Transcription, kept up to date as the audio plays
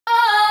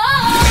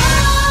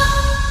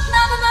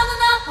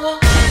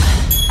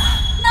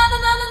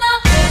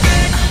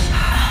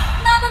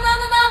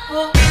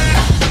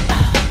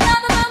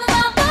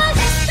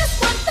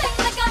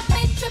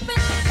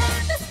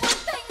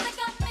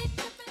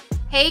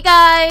Hey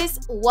guys,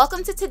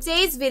 welcome to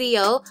today's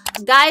video.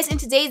 Guys, in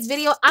today's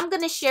video, I'm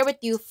going to share with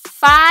you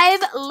 5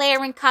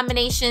 layering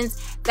combinations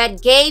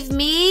that gave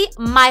me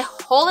my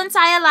whole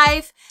entire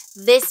life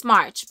this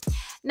March.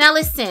 Now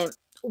listen,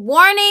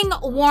 warning,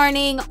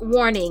 warning,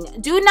 warning.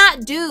 Do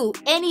not do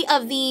any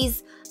of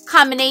these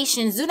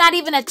combinations. Do not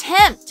even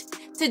attempt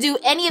to do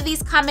any of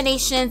these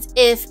combinations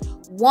if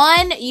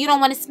 1, you don't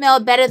want to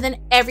smell better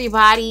than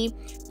everybody.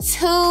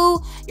 2,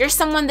 you're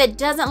someone that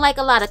doesn't like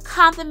a lot of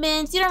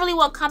compliments. You don't really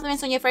want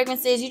compliments on your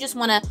fragrances. You just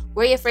want to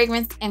wear your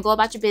fragrance and go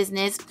about your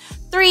business.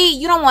 3,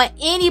 you don't want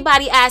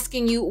anybody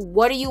asking you,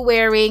 what are you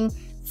wearing?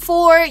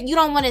 4, you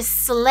don't want to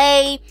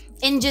slay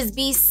and just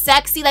be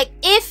sexy. Like,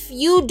 if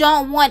you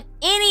don't want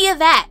any of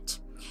that,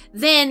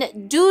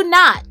 then do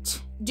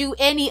not do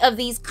any of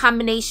these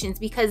combinations,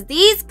 because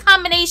these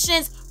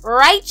combinations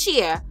right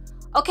here,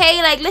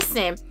 okay, like,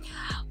 listen,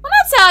 when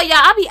I tell y'all,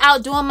 I be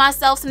outdoing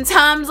myself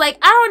sometimes. Like,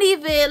 I don't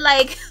even,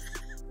 like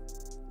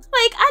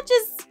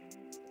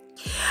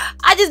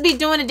I just be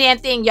doing the damn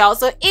thing, y'all.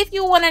 So if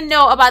you want to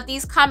know about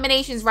these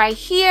combinations right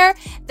here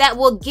that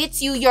will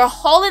get you your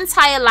whole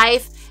entire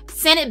life,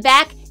 send it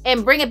back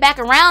and bring it back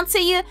around to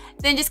you,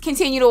 then just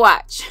continue to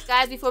watch.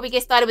 Guys, before we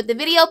get started with the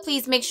video,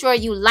 please make sure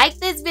you like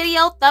this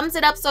video, thumbs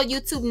it up so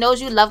YouTube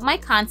knows you love my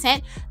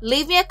content.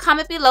 Leave me a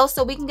comment below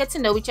so we can get to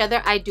know each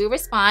other. I do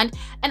respond.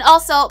 And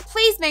also,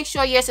 please make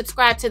sure you're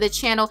subscribed to the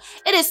channel.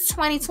 It is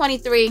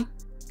 2023.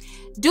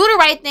 Do the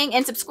right thing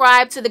and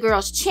subscribe to the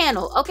girl's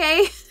channel,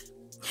 okay?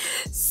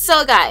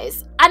 So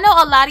guys, I know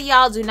a lot of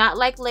y'all do not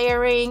like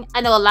layering.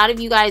 I know a lot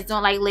of you guys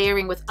don't like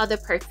layering with other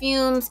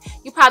perfumes.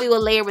 You probably will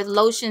layer with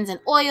lotions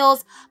and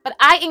oils, but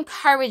I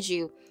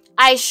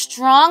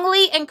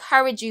strongly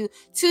encourage you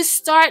to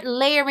start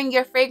layering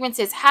your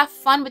fragrances. Have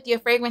fun with your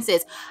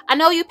fragrances. I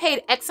know you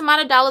paid X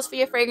amount of dollars for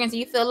your fragrance and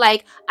you feel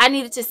like I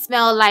needed to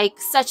smell like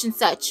such and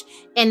such,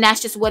 and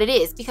that's just what it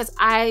is, because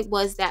I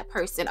was that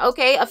person,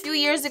 okay? A few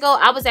years ago,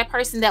 I was that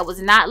person that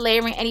was not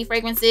layering any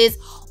fragrances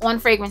on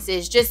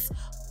fragrances, just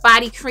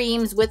body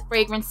creams with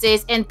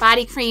fragrances and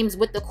body creams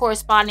with the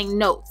corresponding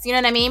notes, you know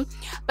what I mean?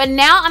 But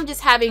now I'm just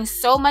having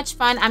so much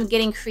fun. I'm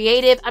getting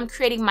creative. I'm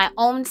creating my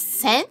own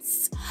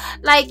scents.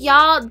 Like,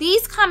 y'all,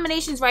 these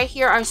combinations right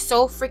here are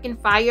so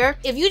freaking fire.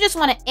 If you just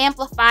want to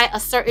amplify a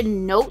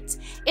certain note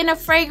in a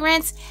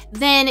fragrance,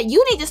 then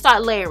you need to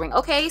start layering,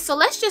 okay? So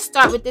let's just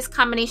start with this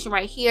combination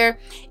right here.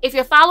 If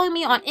you're following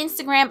me on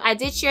Instagram, I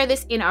did share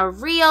this in a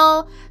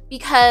reel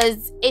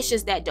because it's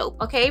just that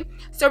dope, okay?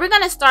 So we're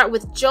gonna start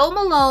with Jo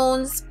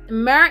Malone's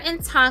Myrrh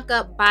and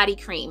Tonka body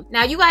cream.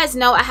 Now, you guys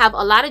know I have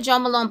a lot of Jo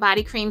Malone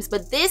body creams,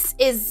 but this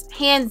is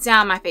hands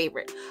down my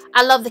favorite.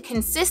 I love the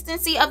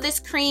consistency of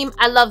this cream.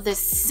 I love the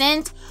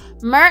scent.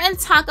 Myrrh and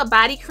Tonka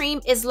body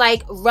cream is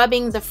like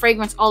rubbing the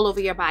fragrance all over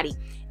your body.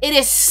 It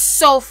is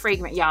so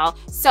fragrant, y'all.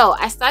 So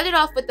I started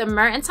off with the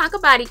Myrrh and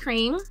Tonka body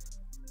cream.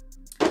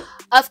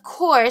 Of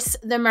course,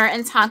 the Myrrh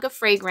and Tonka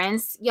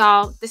fragrance.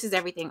 Y'all, this is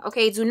everything,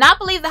 okay? Do not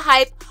believe the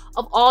hype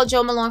of all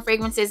Jo Malone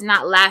fragrances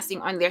not lasting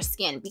on their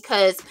skin,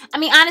 because, I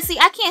mean, honestly,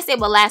 I can't say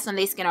what lasts on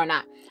their skin or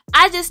not.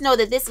 I just know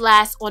that this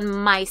lasts on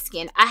my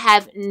skin. I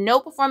have no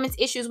performance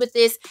issues with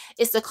this.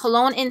 It's the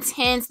Cologne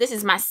Intense. This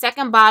is my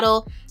 2nd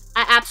bottle.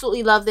 I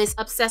absolutely love this.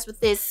 Obsessed with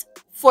this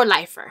for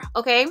lifer,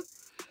 okay?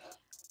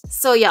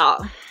 So,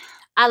 y'all,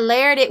 I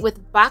layered it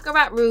with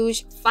Baccarat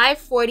Rouge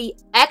 540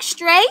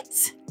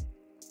 Extrait.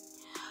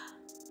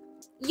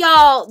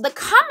 Y'all, the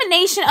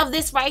combination of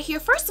this right here,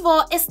 first of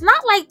all, it's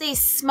not like they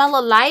smell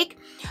alike,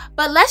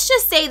 but let's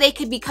just say they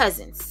could be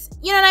cousins.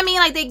 You know what I mean?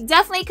 Like, they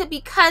definitely could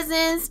be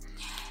cousins.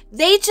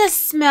 They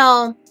just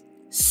smell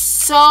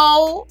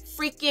so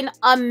freaking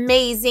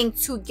amazing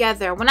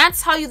together. When I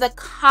tell you the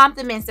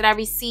compliments that I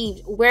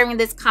received wearing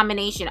this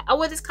combination, I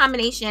wore this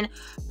combination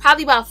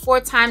probably about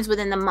 4 times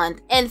within the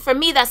month. And for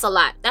me, that's a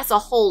lot. That's a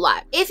whole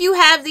lot. If you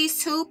have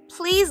these two,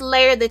 please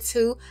layer the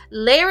two.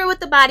 Layer it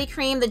with the body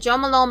cream, the Jo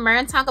Malone Myrrh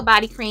and Tonka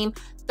body cream.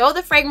 Throw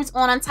the fragrance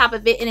on top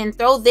of it, and then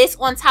throw this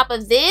on top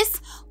of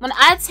this. When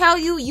I tell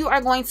you, you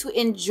are going to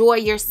enjoy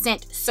your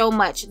scent so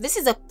much. This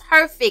is a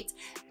perfect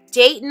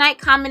date night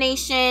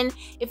combination.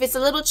 If it's a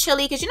little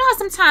chilly, because you know how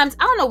sometimes,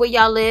 I don't know where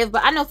y'all live,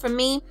 but I know for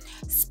me,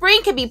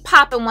 spring could be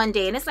popping one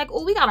day and it's like,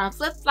 oh, we got on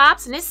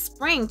flip-flops and it's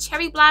spring,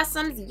 cherry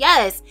blossoms,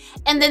 yes,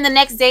 and then the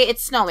next day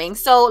it's snowing.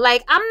 So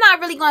like, I'm not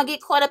really gonna get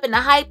caught up in the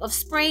hype of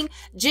spring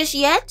just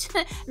yet.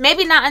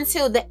 Maybe not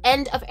until the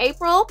end of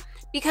April,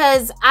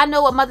 because I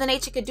know what Mother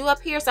Nature could do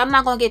up here, so I'm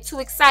not gonna get too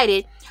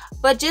excited.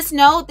 But just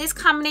know this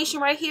combination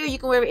right here, you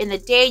can wear it in the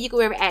day, you can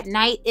wear it at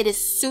night. It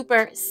is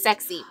super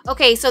sexy.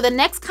 Okay, so the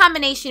next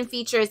combination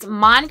features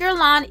Mon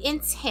Guerlain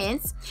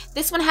Intense.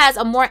 This one has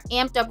a more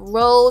amped up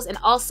rose and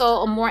also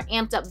a more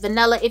amped up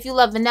vanilla. If you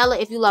love vanilla,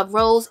 if you love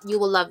rose, you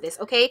will love this,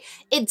 okay?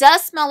 It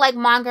does smell like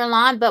Mon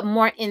Guerlain, but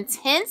more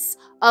intense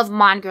of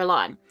Mon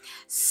Guerlain.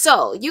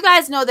 So you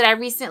guys know that I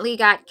recently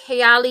got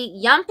Kayali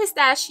Yum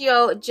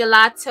Pistachio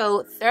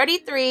Gelato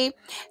 33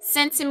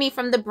 sent to me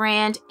from the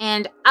brand,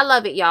 and I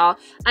love it, y'all.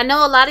 I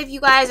know a lot of you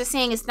guys are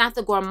saying it's not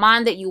the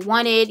gourmand that you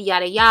wanted,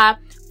 yada yada.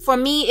 For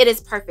me, it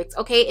is perfect,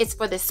 okay? It's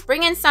for the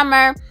spring and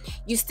summer.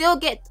 You still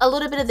get a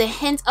little bit of the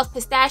hint of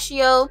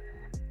pistachio,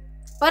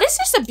 but it's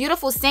just a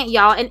beautiful scent,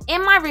 y'all. And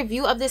in my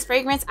review of this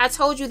fragrance, I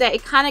told you that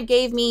it kind of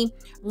gave me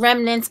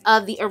remnants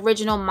of the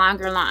original Mon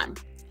Guerlain.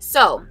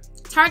 So,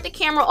 turned the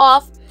camera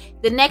off.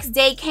 The next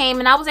day came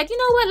and I was like, you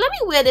know what? Let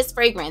me wear this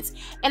fragrance.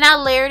 And I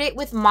layered it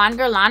with Mon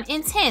Guerlain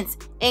Intense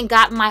and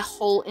got my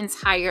whole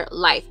entire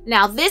life.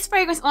 Now, this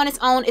fragrance on its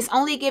own is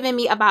only giving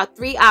me about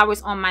 3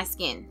 hours on my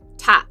skin.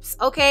 Tops,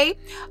 okay?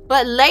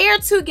 But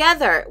layered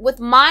together with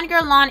Mon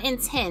Guerlain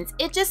Intense,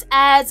 it just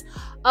adds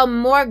a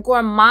more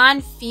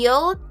gourmand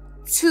feel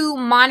to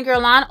Mon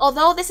Guerlain.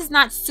 Although this is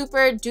not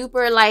super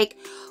duper like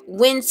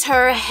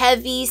winter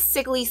heavy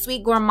sickly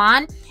sweet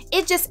gourmand,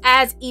 it just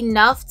adds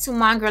enough to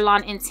Mon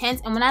Guerlain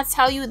Intense. And when I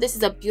tell you, this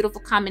is a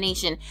beautiful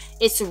combination.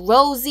 It's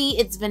rosy,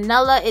 it's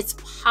vanilla, it's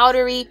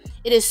powdery.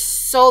 It is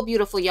so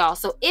beautiful, y'all.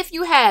 So if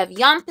you have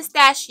Yum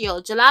Pistachio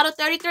Gelato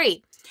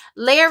 33,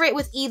 layer it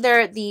with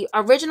either the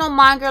original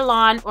Mon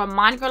Guerlain or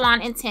Mon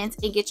Guerlain Intense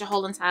and get your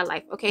whole entire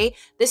life, okay?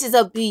 This is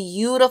a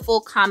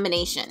beautiful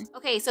combination.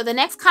 Okay, so the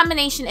next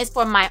combination is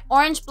for my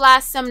Orange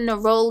Blossom,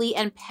 Neroli,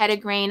 and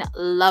Petitgrain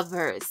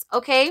lovers,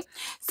 okay?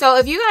 So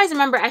if you guys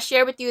remember, I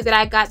shared with you that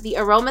I got the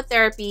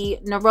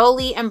Aromatherapy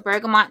Neroli and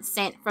Bergamot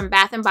scent from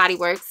Bath & Body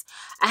Works.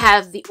 I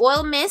have the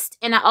oil mist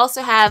and I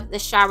also have the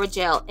shower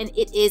gel, and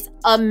it is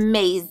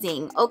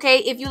amazing, okay?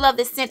 If you love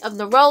the scent of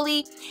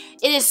Neroli,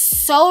 it is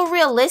so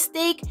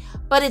realistic,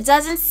 but it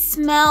doesn't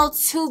smell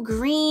too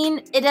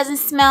green. It doesn't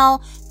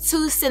smell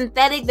too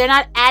synthetic. They're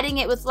not adding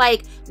it with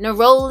like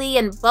neroli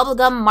and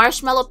bubblegum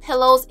marshmallow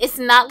pillows. It's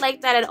not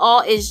like that at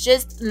all. It's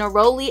just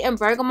neroli and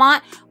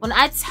bergamot. When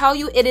I tell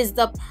you it is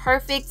the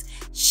perfect,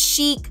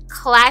 chic,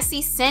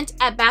 classy scent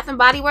at Bath &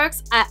 Body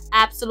Works, I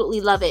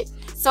absolutely love it.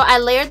 So I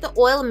layered the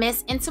oil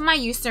mist into my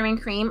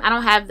Eucerin cream. I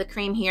don't have the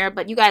cream here,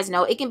 but you guys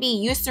know it can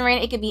be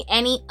Eucerin. It can be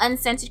any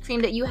unscented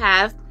cream that you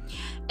have.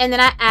 And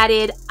then I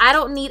added I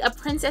Don't Need a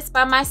Princess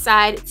by My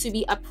Side to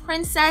be a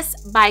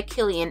Princess by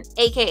Kilian,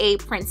 aka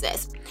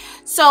Princess.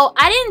 So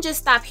I didn't just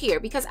stop here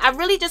because I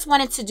really just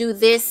wanted to do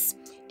this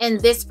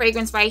and this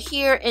fragrance right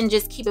here and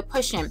just keep it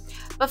pushing.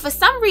 But for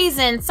some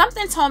reason,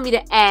 something told me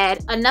to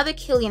add another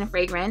Kilian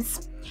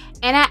fragrance,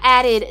 and I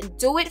added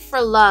Do It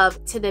For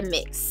Love to the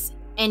mix.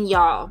 And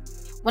y'all,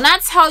 when I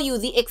tell you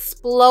the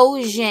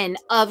explosion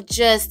of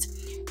just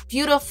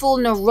beautiful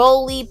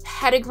neroli,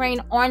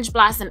 petitgrain, orange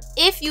blossom,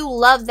 if you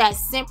love that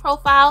scent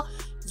profile,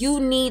 you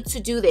need to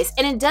do this.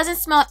 And it doesn't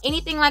smell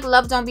anything like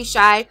Love Don't Be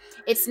Shy.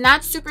 It's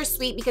not super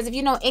sweet, because if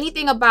you know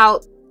anything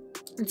about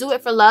Do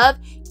It For Love,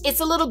 it's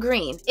a little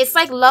green. It's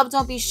like Love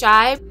Don't Be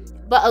Shy,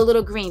 but a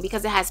little green,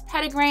 because it has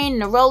petitgrain,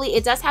 neroli.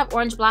 It does have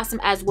orange blossom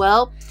as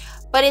well,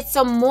 but it's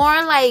a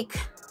more like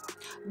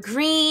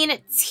green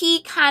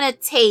tea kind of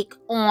take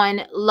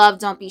on Love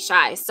Don't Be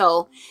Shy.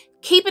 So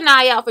keep an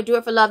eye out for Do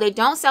It For Love. They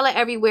don't sell it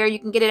everywhere. You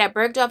can get it at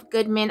Bergdorf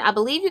Goodman. I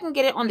believe you can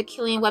get it on the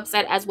Kilian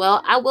website as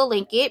well. I will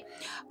link it.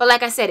 But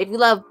like I said, if you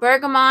love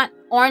bergamot,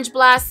 orange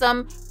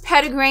blossom,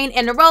 petitgrain,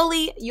 and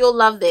neroli, you'll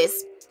love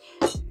this.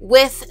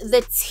 With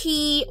the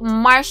tea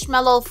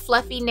marshmallow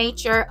fluffy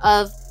nature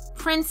of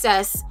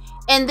Princess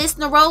and this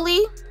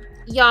neroli,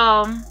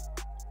 y'all,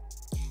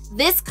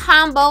 this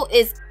combo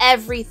is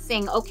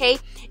everything, okay?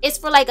 It's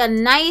for like a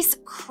nice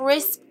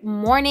crisp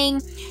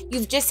morning.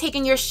 You've just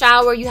taken your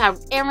shower, you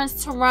have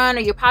errands to run, or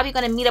you're probably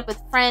going to meet up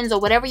with friends, or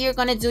whatever you're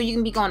going to do. You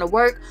can be going to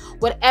work,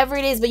 whatever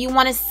it is, but you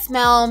want to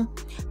smell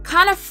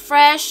kind of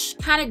fresh,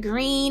 kind of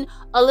green,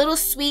 a little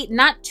sweet,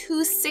 not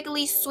too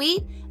sickly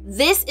sweet.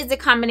 This is the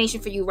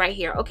combination for you right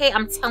here, okay?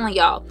 I'm telling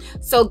y'all.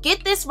 So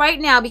get this right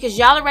now, because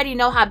y'all already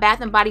know how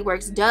Bath & Body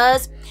Works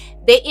does.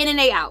 They in and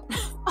they out.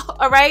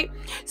 All right,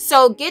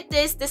 so get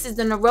this. This is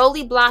the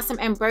neroli, blossom,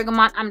 and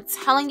bergamot. I'm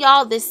telling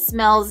y'all, this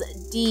smells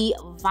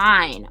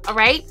divine. All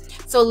right,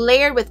 so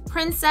layered with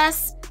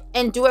Princess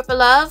and Do It For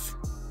Love,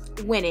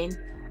 winning.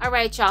 All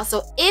right, y'all,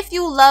 so if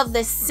you love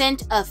the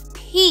scent of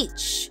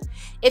peach,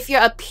 if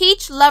you're a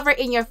peach lover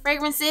in your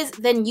fragrances,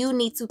 then you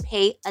need to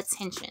pay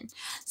attention.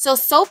 So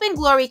Soap &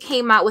 Glory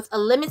came out with a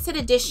limited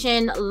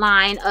edition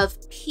line of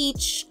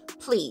Peach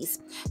Please.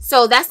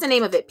 So that's the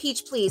name of it,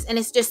 Peach Please, and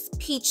it's just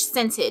peach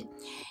scented.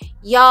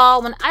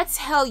 Y'all, when I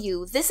tell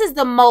you, this is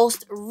the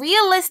most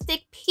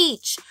realistic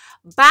peach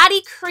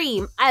body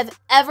cream I've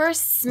ever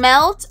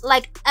smelled,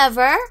 like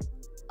ever,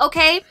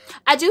 okay?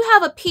 I do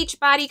have a peach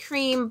body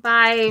cream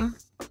by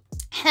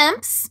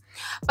Hemp's,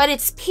 but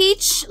it's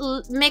peach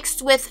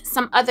mixed with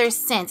some other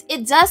scents.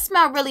 It does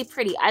smell really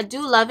pretty. I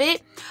do love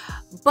it,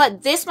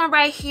 but this one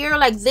right here,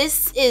 like,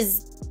 this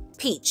is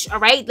peach, all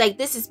right? Like,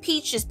 this is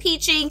peach, is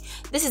peaching.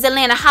 This is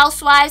Atlanta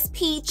Housewives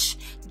peach,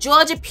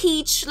 Georgia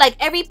peach, like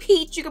every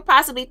peach you could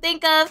possibly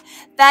think of.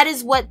 That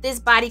is what this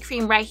body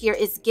cream right here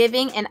is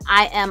giving, and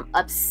I am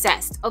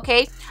obsessed,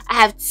 okay? I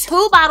have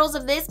 2 bottles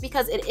of this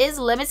because it is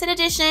limited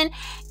edition,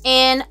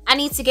 and I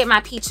need to get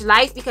my peach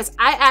life because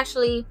I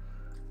actually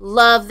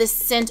love the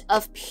scent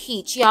of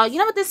peach. Y'all, you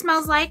know what this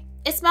smells like?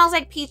 It smells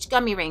like peach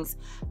gummy rings,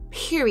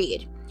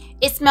 period.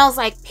 It smells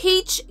like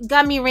peach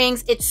gummy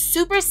rings. It's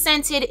super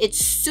scented. It's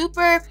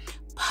super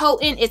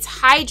potent, it's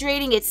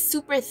hydrating, it's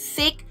super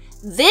thick.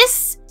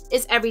 This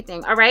is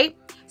everything, all right?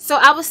 So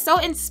I was so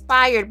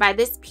inspired by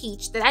this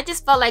peach that I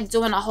just felt like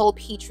doing a whole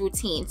peach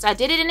routine. So I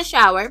did it in the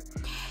shower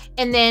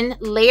and then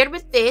layered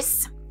with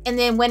this and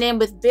then went in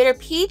with Bitter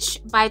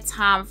Peach by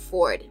Tom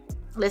Ford.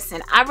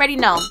 Listen, I already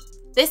know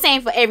this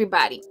ain't for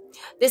everybody.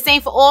 This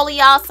ain't for all of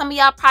y'all. Some of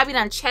y'all probably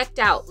done checked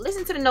out.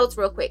 Listen to the notes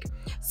real quick.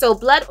 So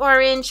blood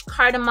orange,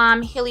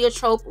 cardamom,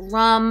 heliotrope,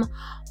 rum,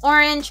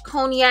 orange,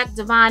 cognac,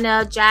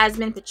 divana,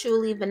 jasmine,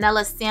 patchouli,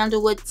 vanilla,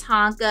 sandalwood,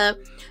 tonka,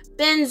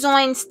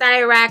 benzoin,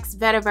 styrax,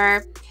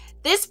 vetiver.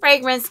 This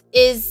fragrance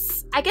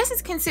is, I guess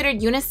it's considered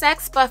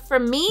unisex, but for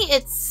me,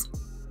 it's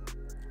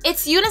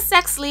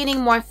unisex leaning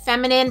more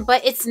feminine,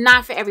 but it's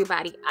not for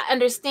everybody. I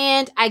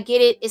understand. I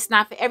get it. It's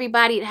not for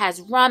everybody. It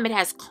has rum. It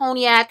has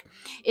cognac.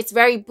 It's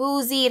very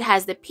boozy. It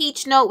has the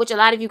peach note, which a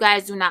lot of you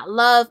guys do not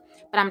love.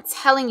 But I'm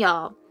telling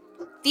y'all,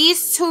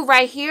 these two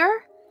right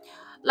here,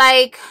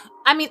 like,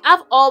 I mean,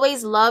 I've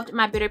always loved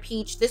my Bitter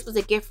Peach. This was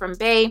a gift from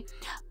Bae,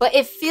 but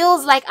it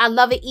feels like I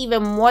love it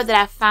even more that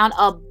I found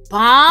a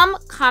bomb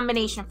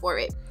combination for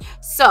it.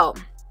 So,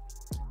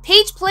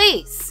 Peach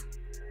Please,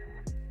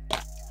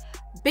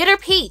 Bitter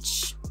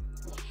Peach,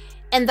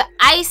 and the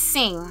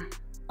icing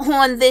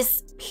on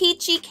this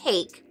peachy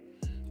cake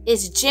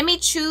is Jimmy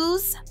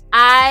Choo's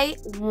I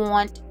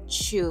Want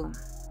You.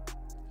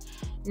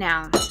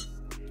 Now,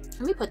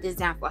 let me put this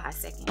down for a hot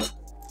second.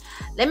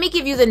 Let me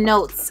give you the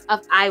notes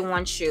of I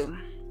Want You.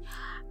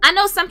 I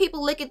know some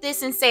people look at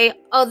this and say,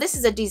 oh, this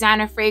is a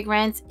designer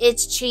fragrance.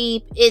 It's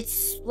cheap.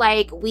 It's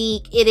like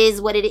weak. It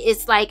is what it is.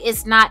 It's like,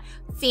 it's not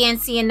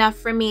fancy enough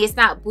for me. It's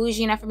not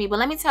bougie enough for me. But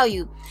let me tell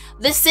you,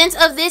 the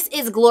scent of this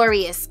is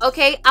glorious.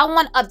 Okay. I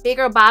want a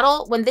bigger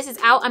bottle. When this is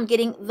out, I'm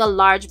getting the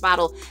large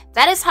bottle.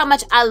 That is how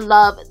much I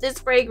love this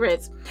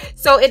fragrance.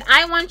 So in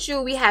I Want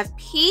You, we have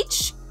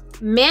peach,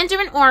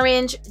 mandarin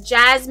orange,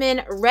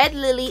 jasmine, red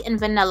lily, and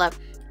vanilla.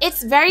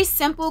 It's very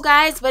simple,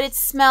 guys, but it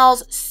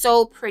smells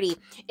so pretty.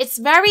 It's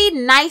very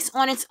nice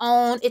on its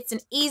own. It's an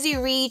easy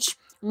reach,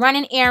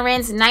 running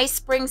errands, nice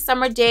spring,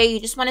 summer day. You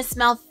just want to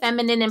smell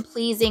feminine and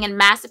pleasing and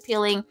mass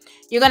appealing.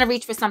 You're going to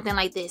reach for something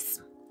like this.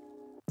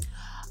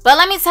 But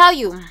let me tell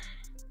you,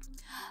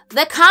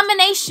 the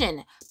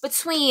combination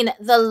between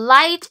the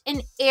light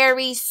and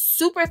airy,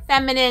 super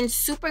feminine,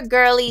 super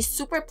girly,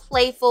 super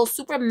playful,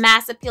 super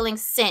mass appealing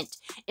scent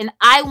in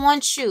I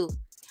Want You,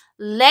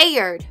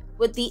 layered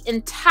with the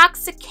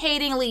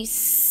intoxicatingly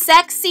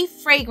sexy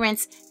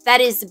fragrance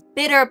that is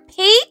Bitter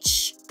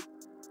Peach.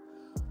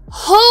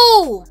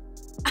 Who?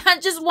 I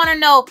just want to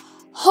know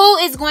who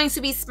is going to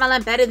be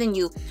smelling better than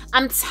you.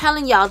 I'm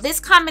telling y'all, this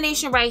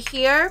combination right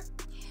here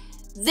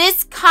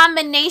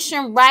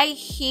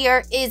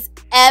is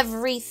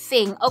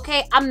everything.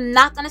 Okay, I'm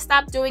not gonna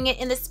stop doing it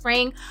in the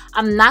spring.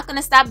 I'm not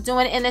gonna stop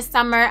doing it in the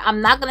summer.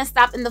 I'm not gonna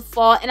stop in the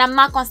fall, and I'm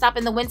not gonna stop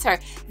in the winter.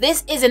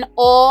 This is an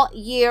all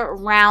year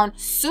round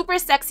super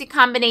sexy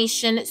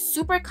combination,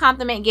 super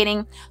compliment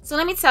getting. So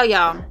let me tell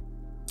y'all,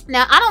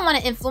 now I don't want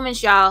to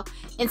influence y'all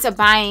into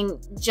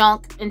buying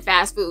junk and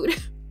fast food,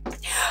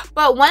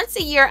 but once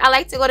a year I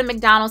like to go to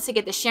McDonald's to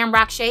get the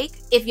Shamrock Shake.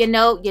 If you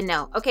know, you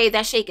know. Okay,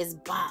 that shake is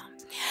bomb.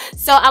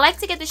 So I like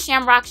to get the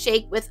Shamrock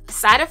Shake with a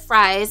side of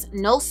fries,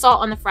 no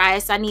salt on the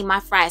fries. So I need my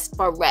fries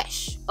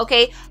fresh,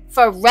 okay?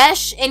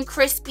 Fresh and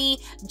crispy.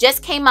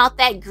 Just came out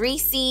that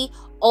greasy,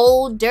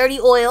 old, dirty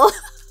oil.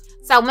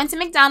 So I went to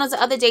McDonald's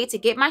the other day to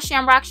get my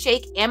Shamrock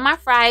Shake and my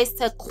fries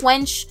to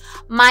quench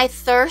my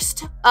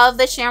thirst of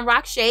the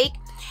Shamrock Shake.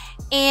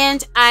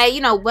 And I,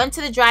 went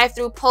to the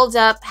drive-thru, pulled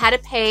up, had to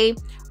pay,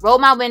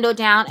 rolled my window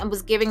down, and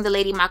was giving the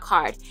lady my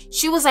card.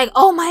 She was like,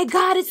 oh my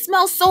God, it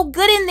smells so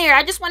good in there.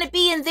 I just want to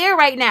be in there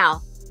right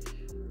now.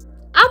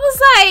 I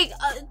was like,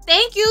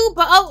 thank you,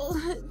 but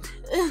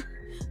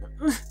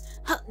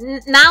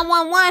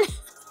 911.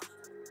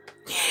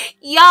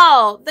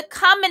 Y'all, the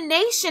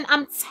combination,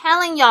 I'm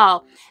telling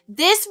y'all,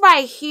 this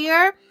right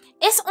here,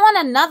 it's on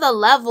another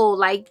level.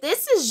 Like,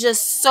 this is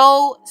just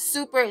so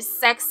super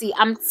sexy.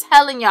 I'm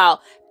telling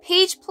y'all,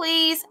 Peach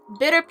Please,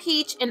 Bitter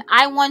Peach, and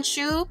I Want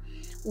You,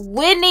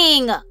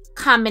 winning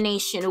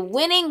combination.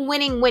 Winning,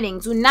 winning, winning.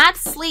 Do not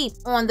sleep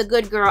on the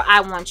good girl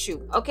I Want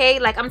You, okay?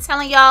 Like, I'm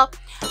telling y'all,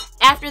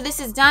 after this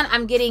is done,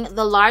 I'm getting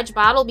the large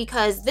bottle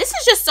because this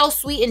is just so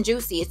sweet and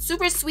juicy. It's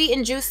super sweet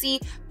and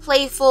juicy,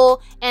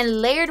 playful,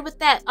 and layered with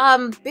that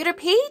Bitter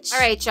Peach. All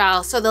right,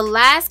 y'all. So the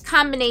last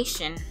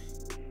combination.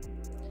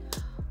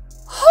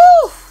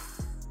 Whew.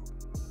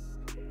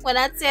 When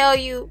I tell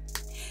you,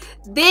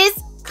 this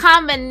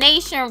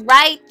combination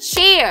right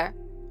here.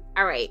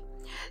 All right.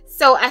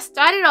 So I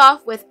started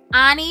off with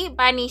Ani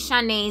by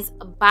Nishane's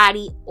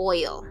body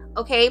oil.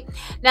 Okay,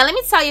 now let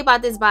me tell you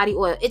about this body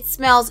oil. It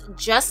smells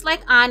just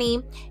like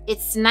Ani.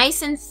 It's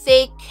nice and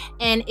thick,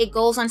 and it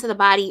goes onto the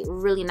body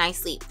really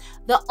nicely.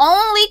 The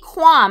only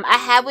qualm I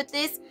have with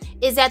this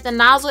is that the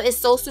nozzle is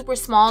so super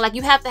small. Like,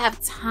 you have to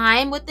have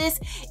time with this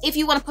if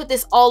you want to put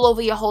this all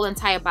over your whole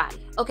entire body.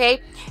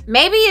 Okay,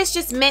 maybe it's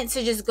just meant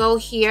to just go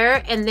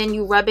here and then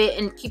you rub it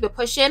and keep it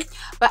pushing,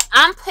 but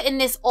I'm putting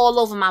this all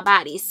over my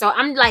body. So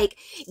I'm like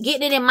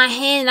getting it in my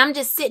hand, and I'm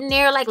just sitting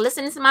there like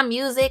listening to my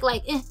music,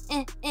 like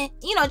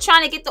you know,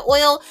 trying to get the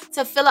oil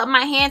to fill up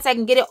my hand so I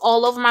can get it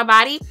all over my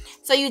body.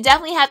 So you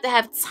definitely have to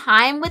have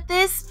time with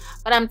this,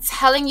 but I'm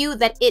telling you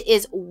that it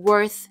is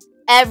worth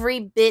every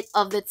bit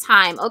of the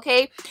time.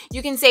 Okay,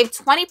 you can save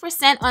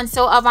 20% on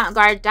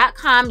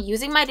soavantgarde.com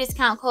using my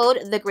discount code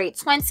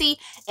TheGreat20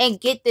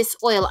 and get this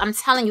oil. I'm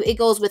telling you, it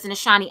goes with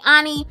Nishane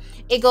Ani.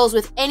 It goes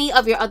with any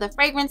of your other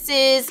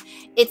fragrances.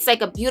 It's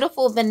like a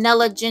beautiful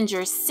vanilla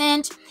ginger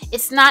scent.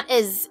 It's not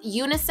as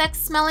unisex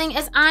smelling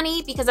as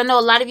Ani, because I know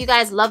a lot of you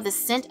guys love the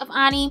scent of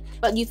Ani,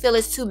 but you feel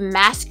it's too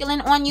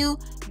masculine on you.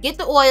 Get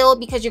the oil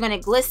because you're going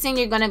to glisten,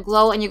 you're going to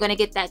glow, and you're going to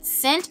get that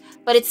scent,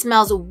 but it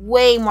smells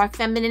way more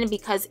feminine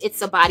because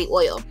it's a body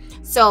oil.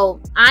 So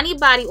Ani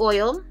body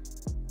oil.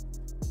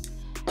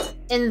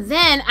 And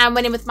then I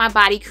went in with my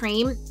body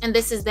cream, and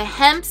this is the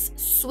Hemp's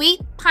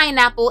Sweet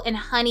Pineapple and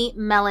Honey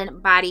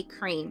Melon Body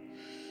Cream.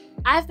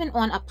 I've been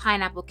on a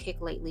pineapple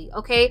kick lately,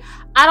 okay?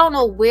 I don't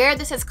know where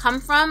this has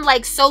come from,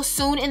 like so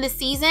soon in the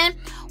season.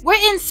 We're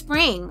in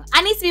spring.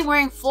 I need to be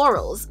wearing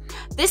florals.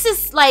 This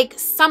is like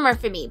summer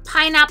for me.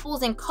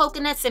 Pineapples and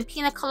coconuts and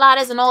pina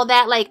coladas and all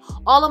that, like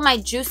all of my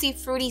juicy,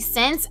 fruity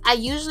scents, I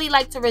usually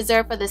like to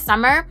reserve for the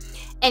summer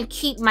and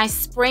keep my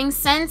spring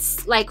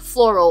scents like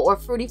floral or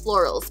fruity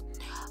florals.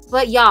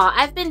 But y'all,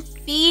 I've been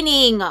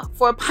fiending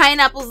for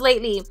pineapples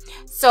lately.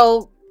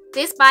 So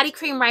this body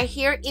cream right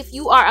here, if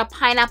you are a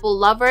pineapple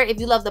lover, if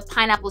you love the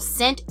pineapple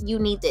scent, you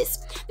need this.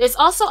 There's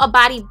also a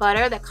body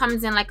butter that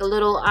comes in like a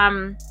little,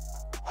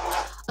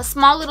 a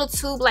small little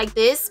tube like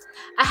this.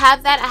 I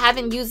have that. I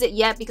haven't used it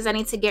yet because I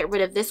need to get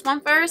rid of this one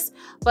first.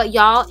 But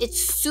y'all,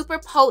 it's super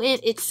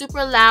potent. It's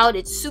super loud.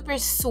 It's super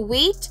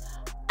sweet.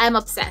 I'm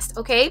obsessed,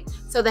 okay?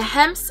 So the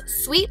Hemp's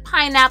Sweet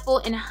Pineapple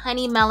and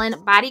Honey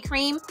Melon Body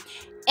Cream.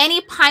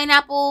 Any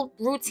pineapple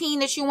routine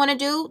that you want to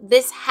do,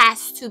 this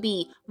has to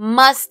be,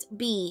 must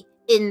be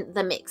in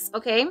the mix,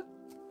 okay?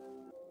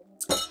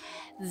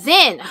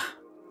 Then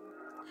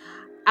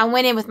I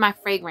went in with my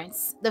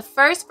fragrance. The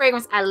first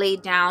fragrance I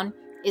laid down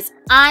is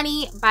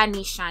Ani by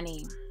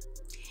Nishane.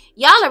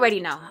 Y'all already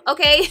know,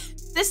 okay?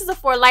 This is a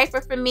for lifer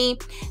for me.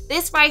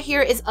 This right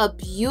here is a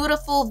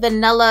beautiful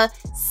vanilla,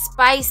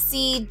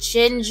 spicy,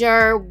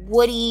 ginger,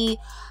 woody.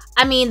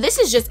 I mean, this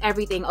is just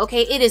everything,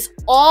 okay? It is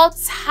all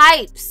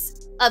types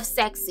of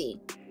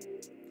sexy.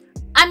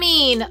 I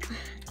mean,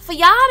 for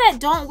y'all that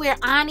don't wear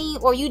Ani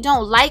or you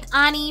don't like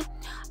Ani,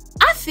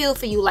 I feel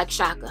for you like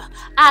Shaka.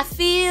 I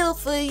feel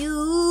for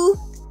you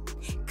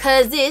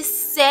cause it's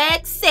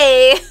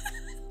sexy.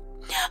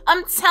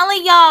 I'm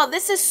telling y'all,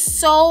 this is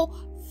so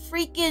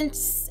freaking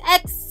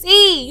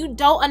sexy. You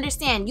don't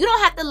understand. You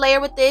don't have to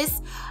layer with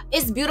this.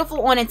 It's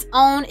beautiful on its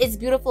own. It's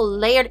beautiful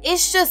layered.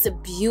 It's just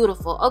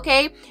beautiful,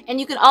 okay? And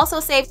you can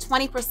also save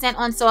 20%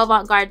 on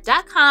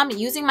soavantgarde.com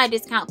using my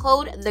discount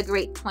code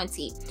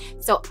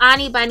TheGreat20. So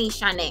Ani by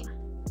Nishane.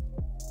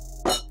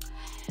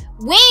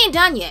 We ain't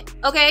done yet,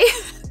 okay?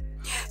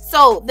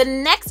 So the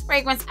next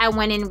fragrance I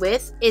went in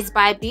with is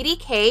by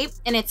BDK,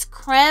 and it's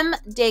Creme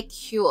de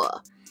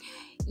Coeur.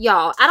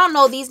 Y'all, I don't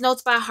know these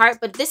notes by heart,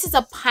 but this is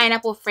a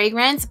pineapple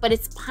fragrance, but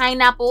it's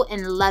pineapple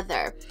and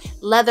leather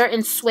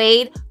and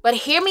suede. But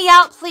hear me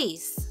out,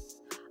 please.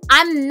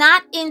 I'm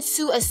not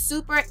into a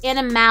super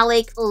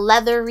animalic,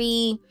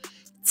 leathery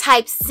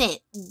type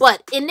scent,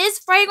 but in this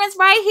fragrance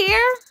right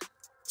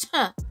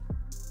here,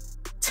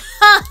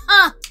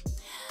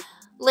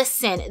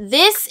 listen,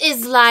 this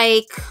is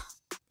like,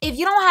 if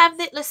you don't have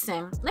it,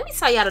 listen, let me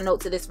tell y'all the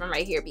note to this one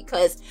right here,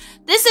 because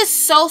this is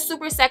so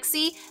super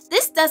sexy.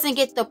 This doesn't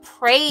get the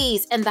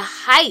praise and the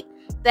hype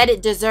that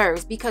it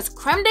deserves, because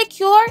Creme de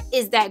Coeur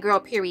is that girl,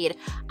 period.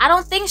 I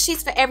don't think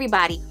she's for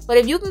everybody, but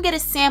if you can get a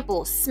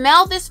sample,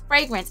 smell this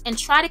fragrance and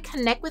try to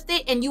connect with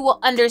it, and you will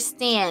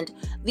understand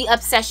the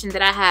obsession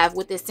that I have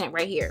with this scent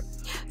right here.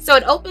 So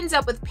it opens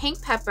up with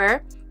pink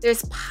pepper.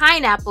 There's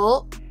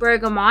pineapple,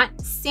 bergamot,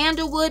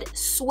 sandalwood,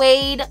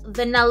 suede,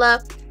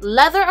 vanilla,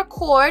 leather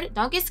accord,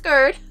 don't get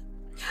scared,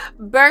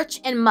 birch,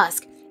 and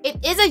musk.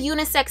 It is a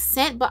unisex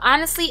scent, but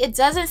honestly, it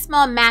doesn't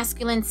smell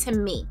masculine to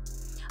me.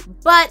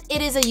 But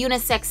it is a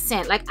unisex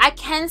scent. Like, I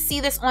can see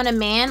this on a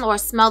man or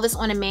smell this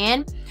on a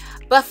man.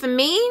 But for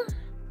me,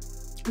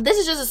 this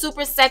is just a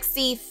super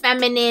sexy,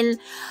 feminine,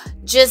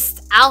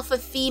 just alpha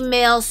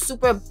female,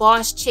 super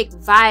boss chick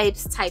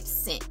vibes type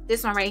scent.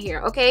 This one right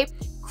here, okay?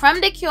 Creme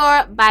de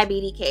Coeur by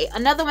BDK.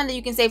 Another one that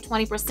you can save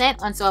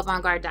 20% on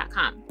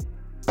soavantgarde.com.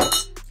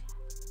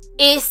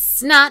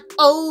 It's not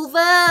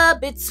over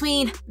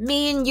between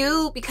me and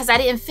you, because I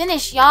didn't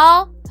finish,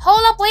 y'all.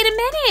 Hold up, wait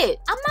a minute.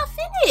 I'm not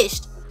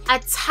finished. I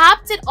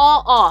topped it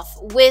all off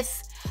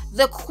with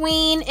the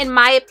queen, in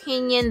my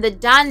opinion, the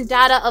Don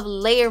Dada of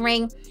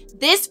layering.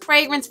 This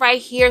fragrance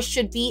right here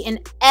should be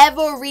in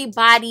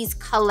everybody's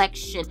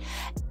collection.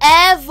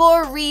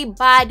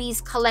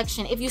 Everybody's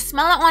collection. If you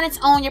smell it on its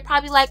own, you're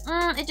probably like,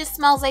 it just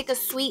smells like a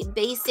sweet,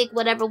 basic,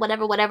 whatever.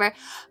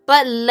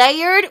 But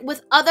layered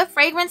with other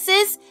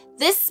fragrances,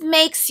 this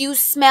makes you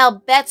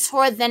smell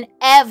better than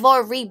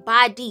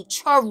everybody.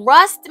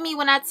 Trust me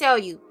when I tell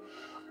you.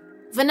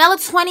 Vanilla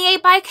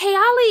 28 by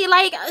Kayali.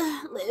 Like,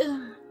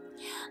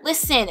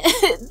 listen,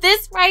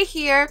 this right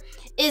here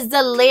is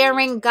the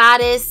layering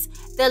goddess,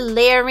 the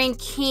layering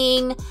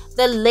king,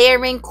 the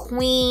layering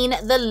queen,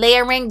 the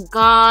layering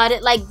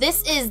god. Like,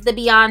 this is the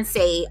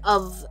Beyonce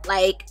of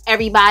like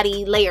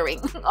everybody layering.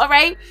 All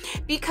right,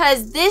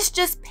 because this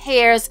just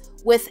pairs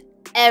with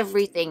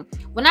everything.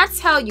 When I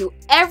tell you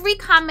every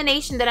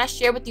combination that I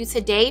share with you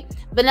today,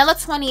 Vanilla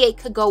 28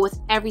 could go with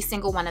every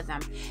single one of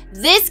them.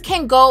 This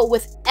can go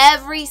with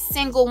every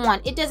single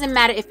one. It doesn't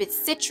matter if it's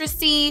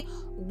citrusy,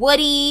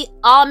 woody,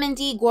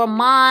 almondy,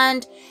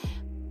 gourmand,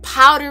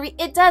 powdery.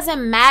 It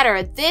doesn't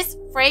matter. This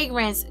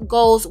fragrance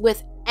goes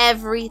with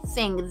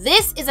everything.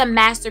 This is a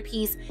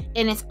masterpiece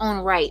in its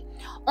own right.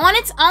 On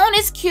its own,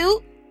 it's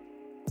cute.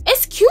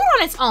 It's cute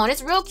on its own.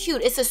 It's real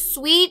cute. It's a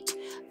sweet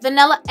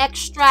vanilla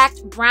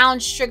extract, brown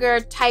sugar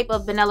type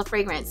of vanilla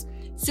fragrance.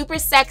 Super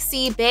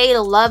sexy. Bae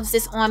loves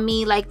this on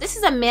me. Like, this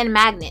is a man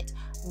magnet.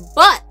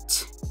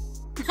 But,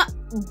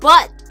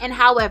 and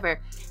however,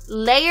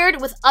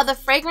 layered with other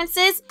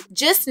fragrances,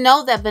 just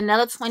know that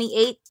Vanilla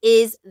 28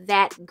 is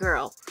that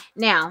girl.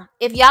 Now,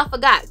 if y'all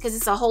forgot, because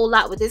it's a whole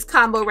lot with this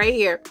combo right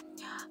here,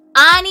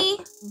 Ani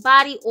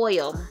body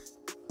oil,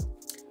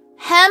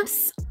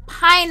 Hemp's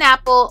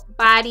pineapple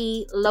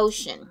body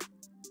lotion,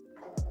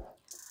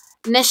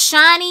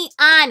 Nishani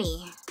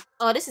Ani.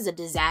 Oh, this is a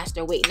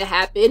disaster waiting to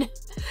happen.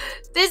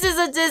 This is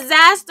a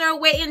disaster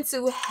waiting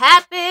to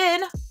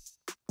happen.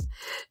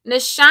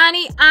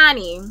 Nishani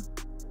Ani,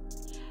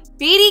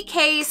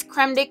 BDK's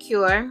Creme de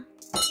Cure,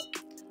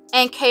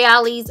 and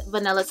Kayali's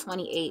Vanilla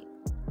 28.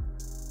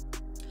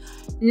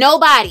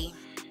 Nobody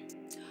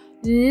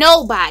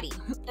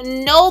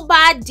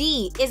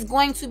is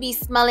going to be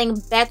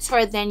smelling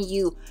better than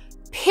you.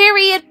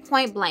 Period.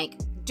 Point blank.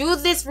 Do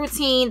this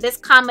routine, this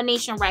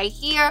combination right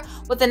here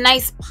with a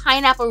nice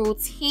pineapple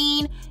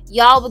routine.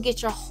 Y'all will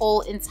get your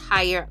whole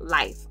entire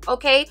life.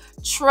 Okay?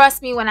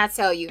 Trust me when I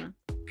tell you.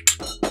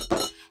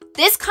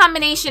 This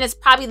combination is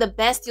probably the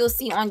best you'll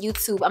see on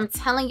YouTube. I'm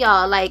telling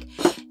y'all, like,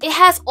 it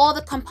has all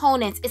the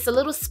components. It's a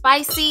little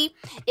spicy,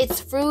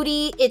 it's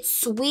fruity, it's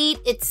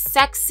sweet, it's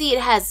sexy, it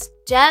has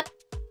depth,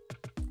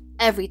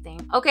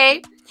 everything,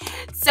 okay?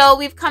 So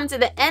we've come to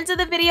the end of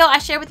the video. I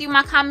shared with you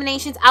my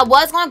combinations. I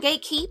was going to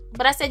gatekeep,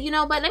 but I said, you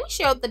know what? Let me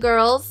share with the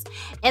girls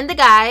and the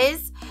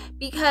guys,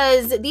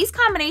 because these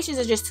combinations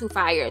are just too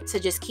fire to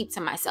just keep to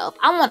myself.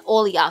 I want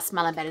all of y'all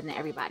smelling better than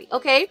everybody,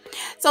 okay?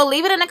 So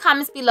leave it in the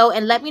comments below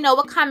and let me know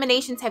what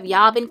combinations have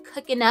y'all been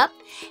cooking up.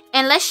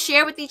 And let's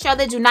share with each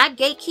other. Do not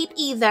gatekeep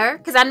either,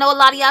 because I know a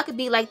lot of y'all could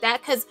be like that.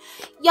 Because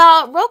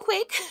y'all, real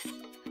quick,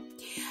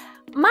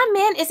 my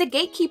man is a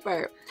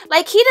gatekeeper.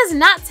 Like, he does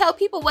not tell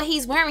people what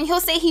he's wearing.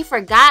 He'll say he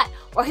forgot,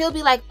 or he'll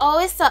be like,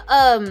 oh, it's a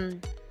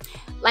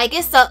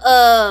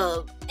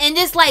and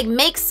just like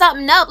make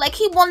something up. Like,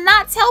 he will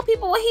not tell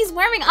people what he's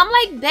wearing. I'm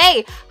like,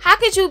 bae, how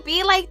could you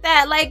be like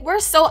that? Like, we're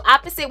so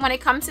opposite when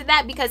it comes to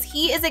that, because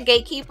he is a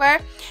gatekeeper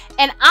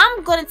and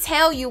I'm gonna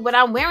tell you what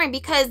I'm wearing,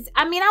 because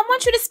I mean, I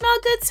want you to smell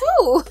good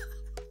too.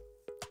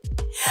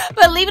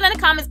 But leave it in the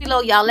comments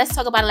below, y'all. Let's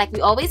talk about it like we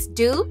always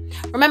do.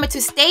 Remember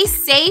to stay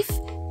safe,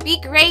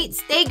 be great,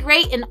 stay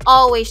great, and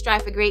always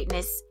strive for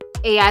greatness.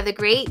 AI the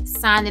Great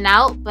signing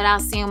out, but I'll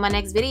see you in my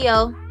next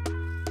video.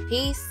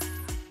 Peace.